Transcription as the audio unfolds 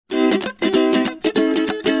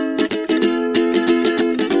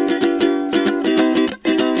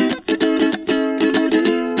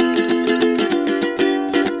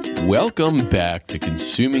Welcome back to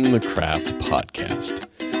Consuming the Craft podcast.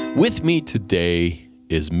 With me today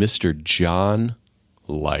is Mr. John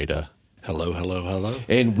Lyda. Hello, hello, hello.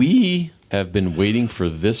 And we have been waiting for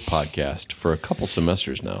this podcast for a couple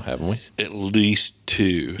semesters now, haven't we? At least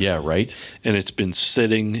 2. Yeah, right? And it's been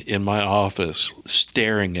sitting in my office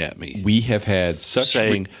staring at me. We have had such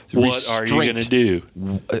saying, what are you going to do?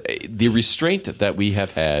 The restraint that we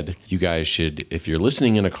have had, you guys should, if you're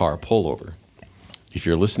listening in a car, pull over. If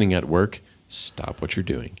you're listening at work, stop what you're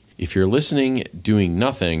doing. If you're listening doing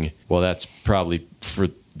nothing, well, that's probably for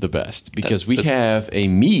the best. Because we have a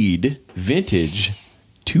Mead Vintage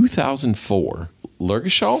 2004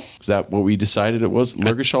 Lurgashall. Is that what we decided it was?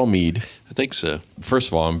 Lurgashall Mead. I think so. First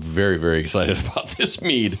of all, I'm very, very excited about this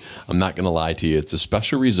mead. I'm not going to lie to you. It's a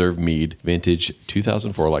special reserve mead, vintage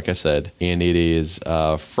 2004, like I said. And it is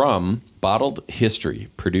from Bottled History,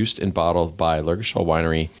 produced and bottled by Lurgashall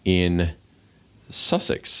Winery in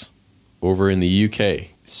Sussex, over in the UK.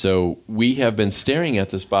 So we have been staring at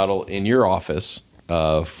this bottle in your office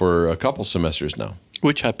for a couple semesters now.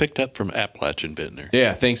 Which I picked up from Appalachian Vintner.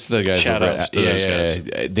 Yeah, thanks to the guys. Shout outs to those guys.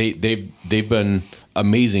 Yeah. They've been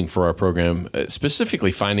amazing for our program,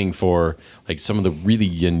 specifically finding for like some of the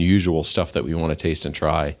really unusual stuff that we want to taste and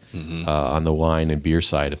try on the wine and beer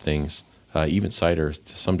side of things, even cider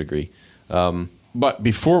to some degree. But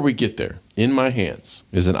before we get there, in my hands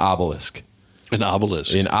is an obelisk. An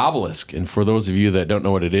obelisk. An obelisk. And for those of you that don't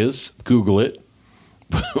know what it is, Google it.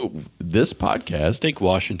 This podcast. Think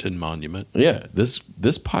Washington Monument. Yeah, this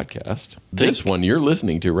podcast, this one you're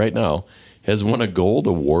listening to right now, has won a gold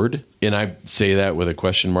award. And I say that with a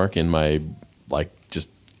question mark in my, just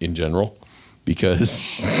in general, because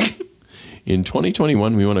in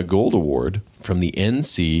 2021, we won a gold award from the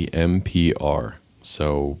NCMPR.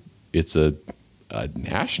 So it's a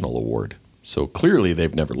national award. So clearly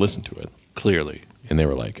they've never listened to it. Clearly. And they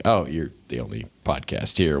were like, oh, you're the only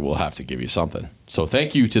podcast here. We'll have to give you something. So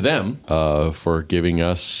thank you to them for giving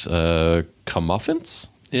us comeuppance.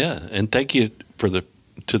 Yeah, and thank you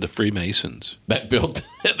to the Freemasons. That built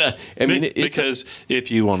because if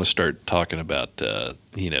you want to start talking about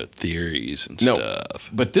theories and stuff.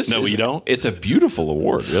 But you don't? It's a beautiful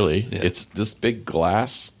award, really. Yeah. It's this big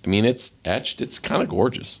glass. I mean, it's etched. It's kind of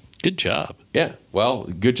gorgeous. Good job. Yeah. Well,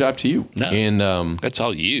 good job to you. No, and that's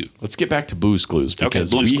all you. Let's get back to Booze Clues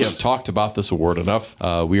because we have talked about this award enough.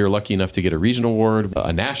 We are lucky enough to get a regional award,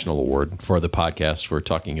 a national award for the podcast for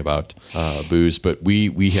talking about booze. But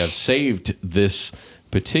we have saved this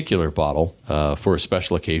particular bottle for a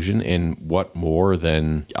special occasion. And what more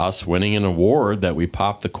than us winning an award that we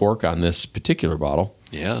popped the cork on this particular bottle.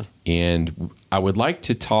 Yeah. And I would like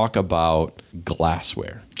to talk about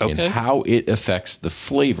glassware and how it affects the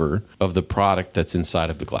flavor of the product that's inside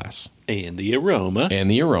of the glass. And the aroma.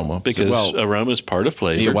 Because aroma is part of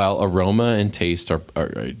flavor. Yeah, well, aroma and taste are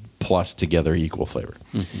plus together equal flavor.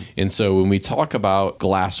 Mm-hmm. And so when we talk about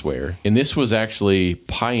glassware, and this was actually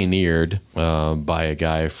pioneered by a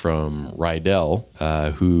guy from Riedel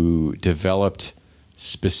who developed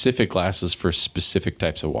specific glasses for specific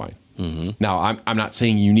types of wine. Mm-hmm. Now, I'm not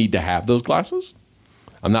saying you need to have those glasses.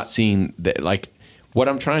 I'm not saying that, what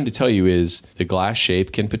I'm trying to tell you is the glass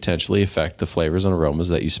shape can potentially affect the flavors and aromas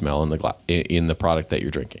that you smell in the product that you're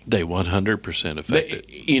drinking. They 100% affect it.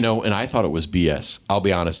 And I thought it was BS. I'll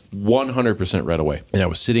be honest, 100% right away. And I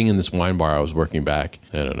was sitting in this wine bar I was working back,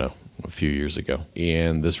 I don't know, a few years ago.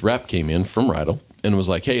 And this rep came in from Riedel and was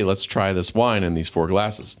like, hey, let's try this wine in these 4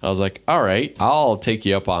 glasses. I was like, all right, I'll take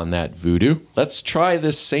you up on that voodoo. Let's try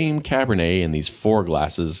this same Cabernet in these 4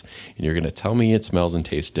 glasses, and you're going to tell me it smells and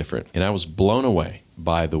tastes different. And I was blown away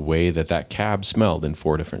by the way that cab smelled in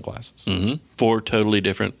 4 different glasses. Mm-hmm. 4 totally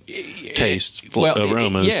different tastes,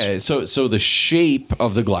 aromas. Yeah, so the shape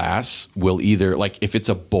of the glass will either, if it's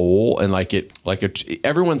a bowl and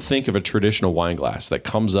everyone think of a traditional wine glass that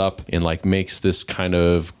comes up and makes this kind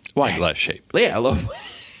of wine glass shape. Yeah, I love.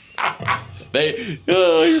 There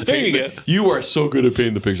you go. You are so good at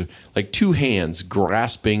painting the picture. 2 hands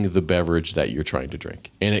grasping the beverage that you're trying to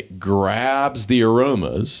drink. And it grabs the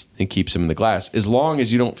aromas and keeps them in the glass, as long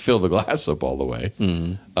as you don't fill the glass up all the way.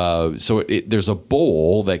 Mm-hmm. So there's a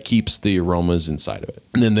bowl that keeps the aromas inside of it.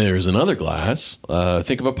 And then there's another glass.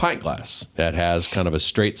 Think of a pint glass that has kind of a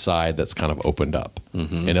straight side that's kind of opened up.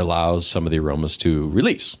 Mm-hmm. And allows some of the aromas to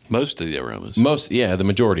release. Most of the aromas. The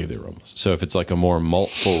majority of the aromas. So if it's a more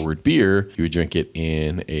malt-forward beer, you would drink it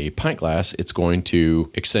in a pint glass, it's going to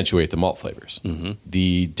accentuate the malt flavors. Mm-hmm.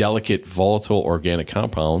 The delicate volatile organic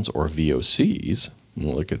compounds, or VOCs,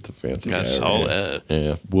 Look at the fancy. I saw that.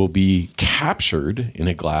 Yeah. Will be captured in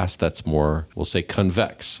a glass that's more, we'll say,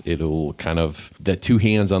 convex. It'll kind of, the two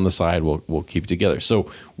hands on the side will keep it together.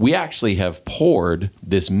 So we actually have poured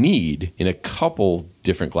this mead in a couple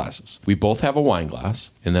different glasses. We both have a wine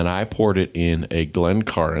glass, and then I poured it in a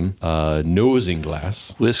Glencairn nosing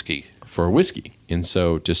glass. Whiskey. For whiskey. And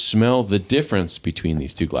so to smell the difference between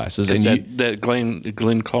these two glasses. And that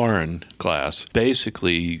Glencairn glass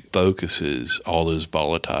basically focuses all those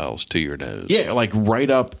volatiles to your nose. Yeah, like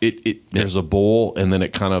right up, there's a bowl, and then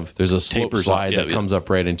it kind of, there's a slope slide that comes up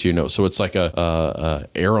right into your nose. So it's like a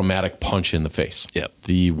aromatic punch in the face. Yep.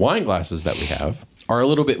 The wine glasses that we have are a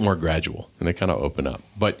little bit more gradual, and they kind of open up.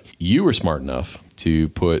 But you were smart enough to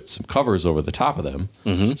put some covers over the top of them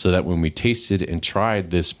so that when we tasted and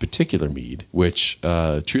tried this particular mead, which,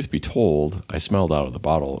 truth be told, I smelled out of the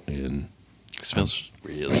bottle and it smells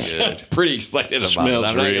really good. Pretty excited about it.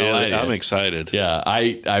 Smells really. I'm excited. Yeah,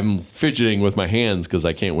 I'm fidgeting with my hands because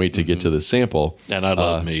I can't wait to get to the sample. And I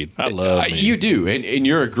love mead. I love mead. You do, and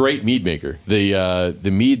you're a great mead maker. The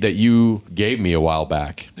mead that you gave me a while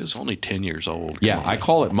back. It was only 10 years old. Yeah, I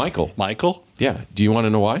call it Michael. Michael? Yeah. Do you want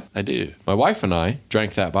to know why? I do. My wife and I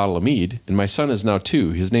drank that bottle of mead, and my son is now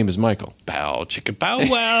 2. His name is Michael. Bow, chicka, bow,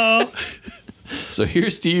 wow. So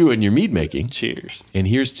here's to you and your mead making. Cheers. And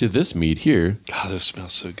here's to this mead here. God, this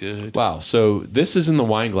smells so good. Wow. So this is in the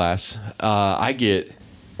wine glass. I get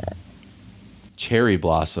cherry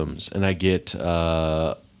blossoms, and I get,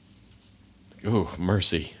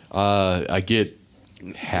 mercy. I get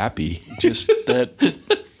happy. Just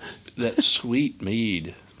that sweet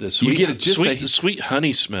mead. The sweet, you get the sweet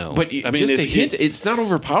honey smell. But just a hint. It's not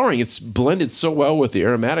overpowering. It's blended so well with the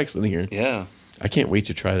aromatics in here. Yeah. I can't wait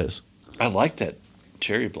to try this. I like that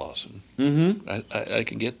cherry blossom. Mm-hmm. I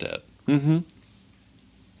can get that. Mm-hmm.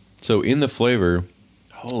 So in the flavor,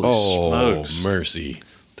 holy smokes, mercy,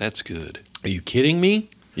 that's good. Are you kidding me?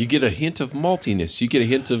 You get a hint of maltiness. You get a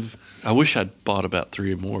hint of. I wish I'd bought about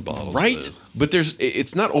 3 or more bottles. Right, but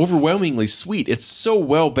it's not overwhelmingly sweet. It's so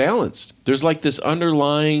well balanced. There's like this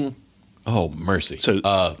underlying. Oh mercy!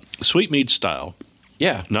 So sweet mead style.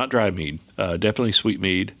 Yeah, not dry mead. Definitely sweet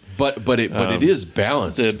mead. But it is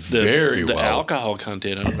balanced very well. The alcohol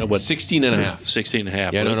content, I don't know what. 16 and a half. 16 and a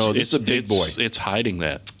half. Yeah, no, this is a big boy. It's hiding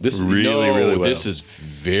that. This really well. This is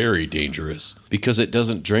very dangerous because it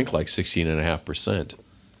doesn't drink like 16.5%.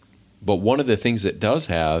 But one of the things it does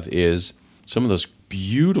have is some of those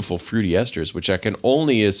beautiful fruity esters, which I can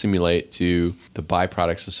only assimilate to the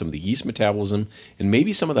byproducts of some of the yeast metabolism and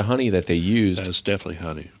maybe some of the honey that they used. That's definitely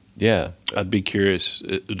honey. Yeah. I'd be curious,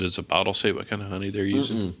 does the bottle say what kind of honey they're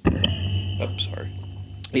using? Oh, sorry.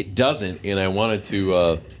 It doesn't, and I wanted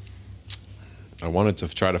to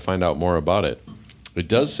try to find out more about it. It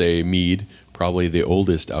does say mead, probably the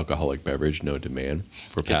oldest alcoholic beverage known to man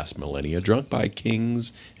for past millennia, drunk by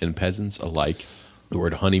kings and peasants alike. The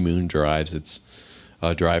word honeymoon derives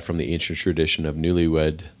derived from the ancient tradition of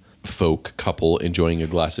newlywed folk couple enjoying a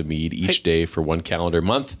glass of mead each day for 1 calendar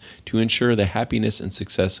month to ensure the happiness and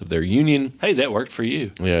success of their union. Hey, that worked for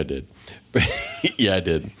you. Yeah, it did. Yeah, I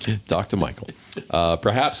did. Talk to Michael.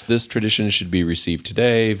 Perhaps this tradition should be received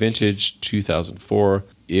today. Vintage 2004.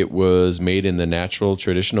 It was made in the natural,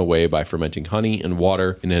 traditional way by fermenting honey and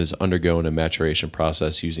water and has undergone a maturation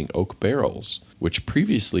process using oak barrels, which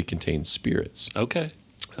previously contained spirits. Okay.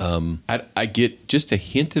 I get just a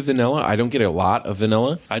hint of vanilla. I don't get a lot of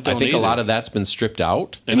vanilla. I think either. A lot of that's been stripped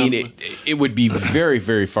out. And I mean, it would be very,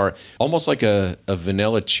 very far, almost like a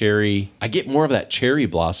vanilla cherry. I get more of that cherry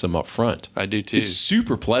blossom up front. I do too. It's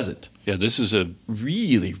super pleasant. Yeah, this is a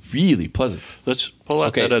really, really pleasant. Let's pull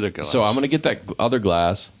out that other glass. So I'm going to get that other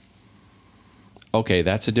glass. Okay,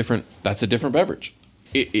 that's a different beverage.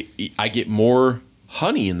 I get more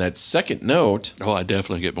honey in that second note. Oh, I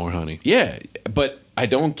definitely get more honey. Yeah, but I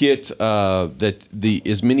don't get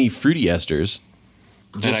as many fruity esters.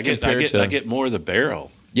 I get more of the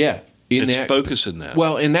barrel. Yeah, it's focusing that.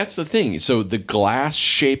 Well, and that's the thing. So the glass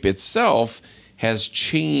shape itself has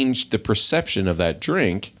changed the perception of that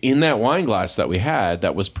drink. In that wine glass that we had,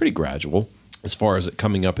 that was pretty gradual as far as it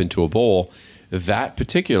coming up into a bowl. That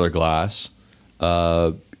particular glass,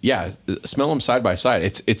 smell them side by side.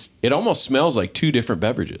 It almost smells like 2 different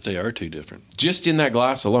beverages. They are 2 different. Just in that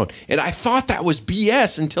glass alone. And I thought that was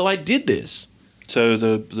BS until I did this. So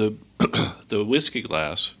the the whiskey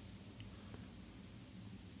glass,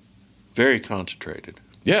 very concentrated.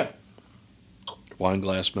 Yeah. Wine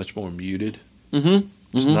glass much more muted. Mm-hmm.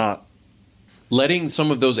 It's not letting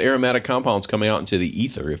some of those aromatic compounds coming out into the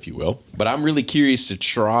ether, if you will. But I'm really curious to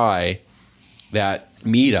try that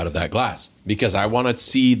mead out of that glass because I want to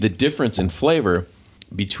see the difference in flavor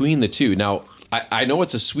between the two. Now, I know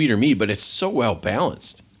it's a sweeter mead, but it's so well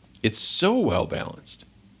balanced. It's so well balanced.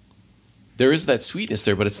 There is that sweetness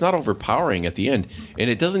there, but it's not overpowering at the end. And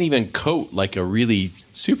it doesn't even coat like a really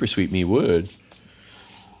super sweet mead would.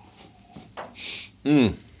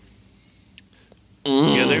 Yeah,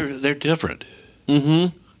 they're different.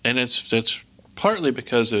 Mm-hmm. And that's partly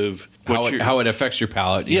because of how it affects your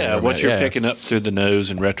palate. What you're picking up through the nose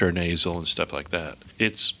and retronasal and stuff like that.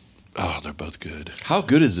 They're both good. How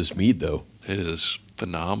good is this mead, though? It is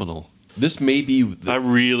phenomenal. This may be... I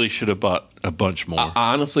really should have bought a bunch more.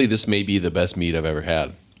 Honestly, this may be the best mead I've ever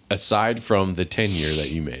had, aside from the 10-year that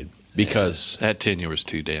you made. Because... that 10-year was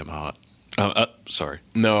too damn hot. Sorry.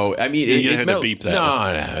 No, I mean... You had to beep that.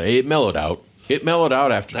 No, it mellowed out. It mellowed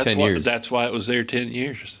out after 10 years. That's why it was there 10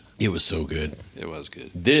 years. It was so good. It was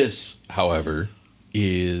good. This, however,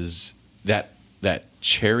 is that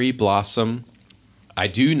cherry blossom. I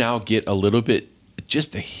do now get a little bit,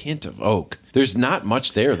 just a hint of oak. There's not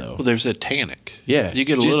much there, though. Well, there's a tannic. Yeah. You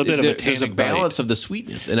get a little bit of a tannic. There's a balance of the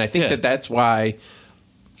sweetness. And I think that's why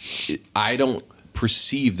I don't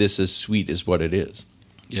perceive this as sweet as what it is.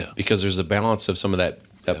 Yeah. Because there's a balance of some of that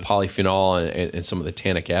polyphenol and some of the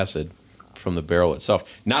tannic acid from the barrel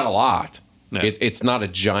itself. Not a lot. No. It's not a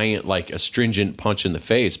giant, like astringent punch in the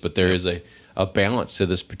face, but there is a balance to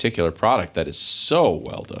this particular product that is so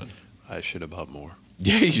well done. I should have bought more.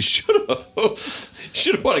 Yeah, you should have.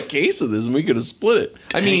 Should have bought a case of this and we could have split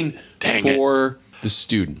it. For the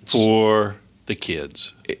students. For the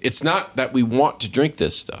kids. It's not that we want to drink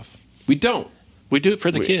this stuff. We don't. We do it for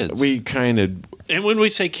the kids. We kind of... And when we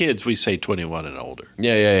say kids, we say 21 and older.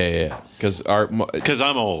 Yeah. Because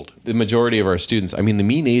I'm old. The majority of our students, the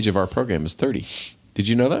mean age of our program is 30. Did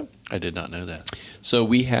you know that? I did not know that. So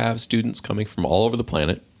we have students coming from all over the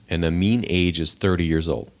planet, and the mean age is 30 years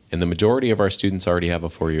old. And the majority of our students already have a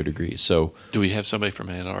 4-year degree. So, do we have somebody from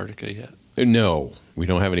Antarctica yet? No, we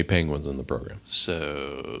don't have any penguins in the program.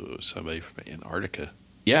 So somebody from Antarctica.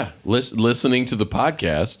 Yeah, listening to the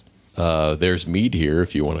podcast, there's Mead here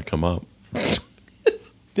if you want to come up.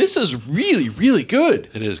 This is really, really good.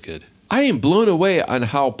 It is good. I am blown away on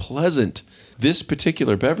how pleasant this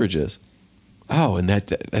particular beverage is. Oh, and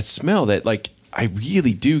that smell that I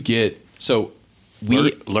really do get. So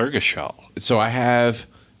Lurgashall. So I have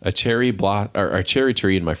a cherry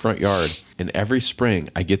tree in my front yard, and every spring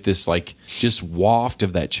I get this just waft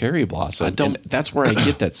of that cherry blossom. And that's where I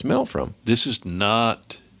get that smell from. This is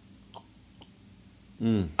not.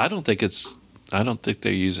 I don't think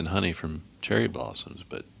they're using honey from cherry blossoms,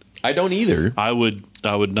 but I don't either. I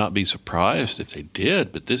would not be surprised if they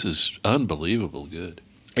did, but this is unbelievable good.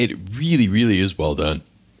 It really, really is well done.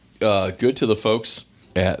 Good to the folks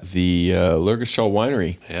at the Lurgashall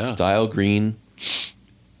Winery. Yeah. Dial Green,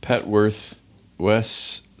 Petworth,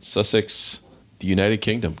 West Sussex, the United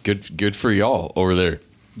Kingdom. Good for y'all over there.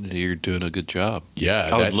 You're doing a good job. Yeah.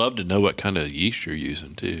 I would love to know what kind of yeast you're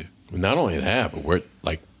using too. Not only that, but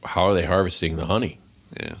how are they harvesting the honey?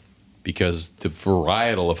 Yeah. Because the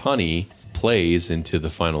varietal of honey plays into the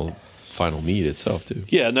final mead itself too.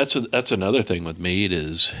 Yeah, and that's another thing with mead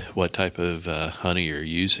is what type of honey you're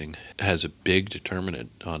using has a big determinant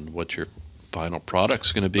on what your final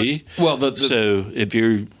product's going to be. Well, so if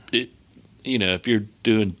you're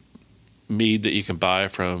doing mead that you can buy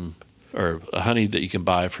from, or a honey that you can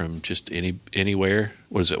buy from just anywhere,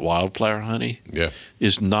 what is it, wildflower honey? Yeah,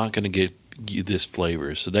 is not going to get you this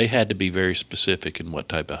flavor. So they had to be very specific in what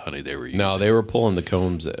type of honey they were using. No, they were pulling the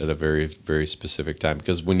combs at a very, very specific time,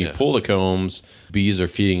 because when you pull the combs, bees are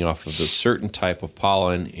feeding off of a certain type of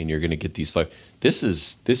pollen, and you're going to get these flavors. This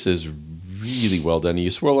is really well done. You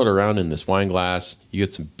swirl it around in this wine glass, you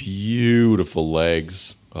get some beautiful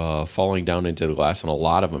legs falling down into the glass, and a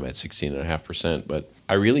lot of them at 16.5%. But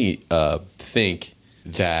I really think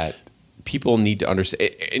that people need to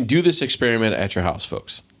understand and do this experiment at your house,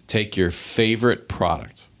 folks. Take your favorite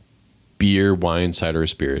product, beer, wine, cider, or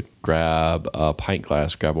spirit, grab a pint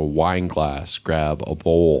glass, grab a wine glass, grab a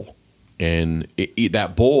bowl. And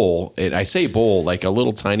that bowl, and I say bowl like a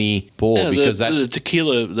little tiny bowl, because that's the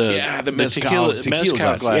tequila, the mezcal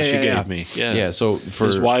glass you gave me. Yeah, so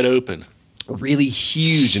it's wide open, really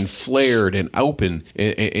huge and flared and open,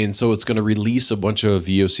 and so it's going to release a bunch of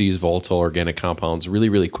VOCs, volatile organic compounds, really,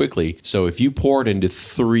 really quickly. So if you pour it into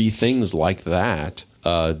 3 things like that,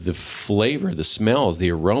 the flavor, the smells,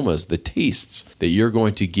 the aromas, the tastes that you're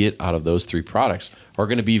going to get out of those 3 products are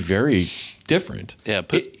going to be very different. Yeah,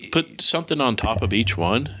 put something on top of each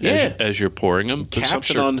one as you're pouring them.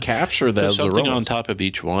 Capture those put something aromas on top of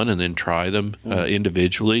each one, and then try them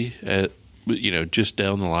individually, just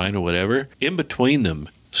down the line or whatever. In between them,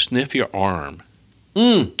 sniff your arm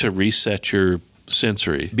to reset your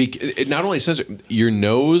sensory. Not only sensory, your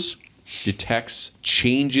nose detects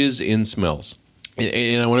changes in smells.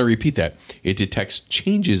 And I want to repeat that. It detects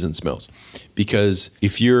changes in smells. Because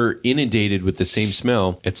if you're inundated with the same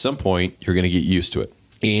smell, at some point, you're going to get used to it.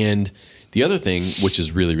 And the other thing, which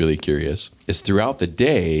is really, really curious, is throughout the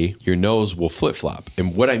day, your nose will flip-flop.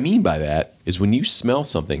 And what I mean by that is when you smell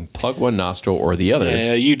something, plug one nostril or the other.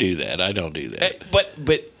 Yeah, you do that. I don't do that.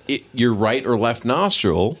 But your right or left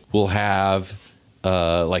nostril will have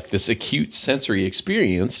like this acute sensory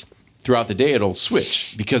experience. Throughout the day, it'll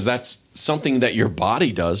switch because that's something that your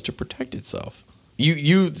body does to protect itself.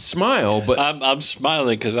 You smile, but I'm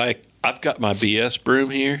smiling because I've got my BS broom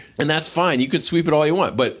here. And that's fine. You can sweep it all you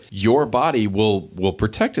want, but your body will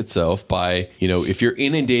protect itself by, if you're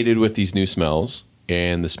inundated with these new smells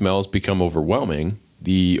and the smells become overwhelming,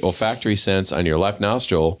 the olfactory sense on your left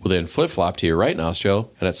nostril will then flip-flop to your right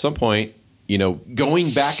nostril. And at some point, going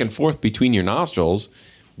back and forth between your nostrils,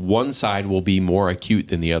 one side will be more acute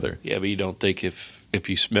than the other. Yeah, but you don't think if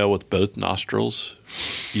you smell with both nostrils,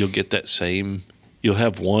 you'll get that same... You'll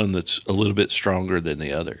have one that's a little bit stronger than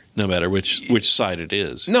the other, no matter which side it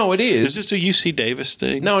is. No, it is. Is this a UC Davis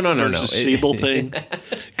thing? No. Versus Siebel thing?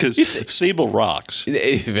 Because Siebel rocks.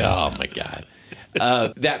 Oh, my God.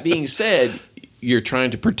 That being said, you're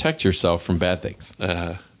trying to protect yourself from bad things.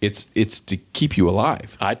 It's to keep you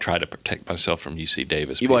alive. I try to protect myself from UC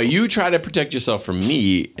Davis people. Well, you try to protect yourself from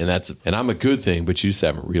me, and I'm a good thing, but you just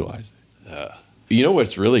haven't realized it. You know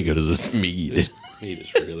what's really good is this mead. This mead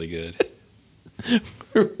is really good.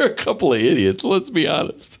 We're a couple of idiots, let's be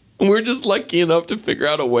honest. We're just lucky enough to figure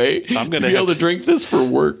out a way to be able to drink this for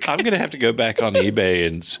work. I'm going to have to go back on eBay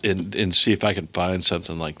and see if I can find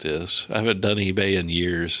something like this. I haven't done eBay in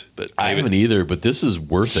years. But I haven't either, but this is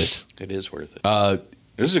worth it. It is worth it.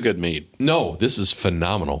 This is a good mead. No, this is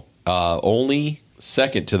phenomenal. Only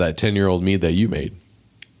second to that 10-year-old mead that you made.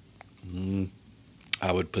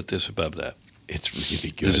 I would put this above that. It's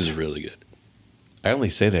really good. This is really good. I only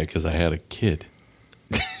say that because I had a kid.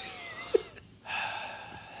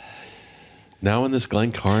 Now in this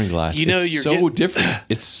Glencairn glass, it's so different.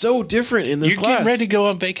 It's so different in this glass. You're getting ready to go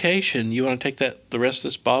on vacation. You want to take the rest of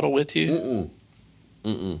this bottle with you?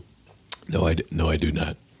 No, I do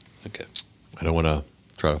not. Okay. I don't want to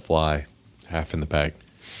try to fly half in the bag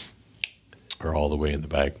or all the way in the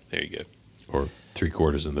bag. There you go. Or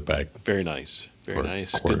 3/4 in the bag. Very nice. Very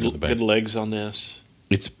nice. Quarter in the bag. Good legs on this.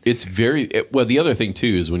 It's very well. The other thing too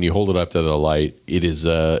is when you hold it up to the light,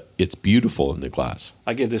 it's beautiful in the glass.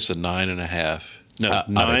 I give this a 9.5. No,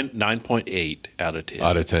 9.8 out of 10.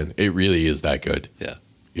 Out of 10, it really is that good. Yeah,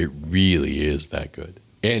 it really is that good.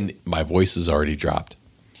 And my voice has already dropped.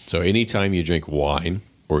 So anytime you drink wine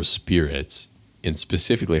or spirits, and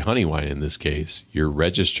specifically honey wine in this case, your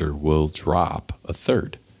register will drop a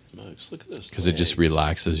third. Nice. Look at this. Because it just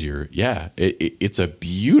relaxes your... Yeah, it's a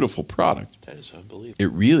beautiful product. That is unbelievable.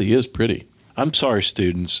 It really is pretty. I'm sorry,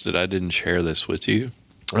 students, that I didn't share this with you.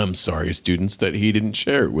 I'm sorry, students, that he didn't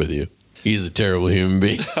share it with you. He's a terrible human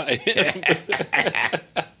being.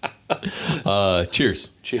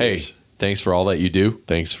 Cheers. Cheers. Hey, thanks for all that you do.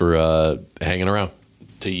 Thanks for hanging around.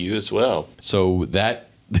 To you as well. So that...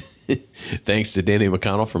 Thanks to Danny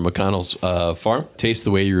McConnell from McConnell's Farm. Taste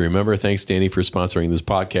the way you remember. Thanks, Danny, for sponsoring this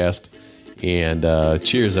podcast. And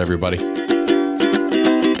cheers, everybody.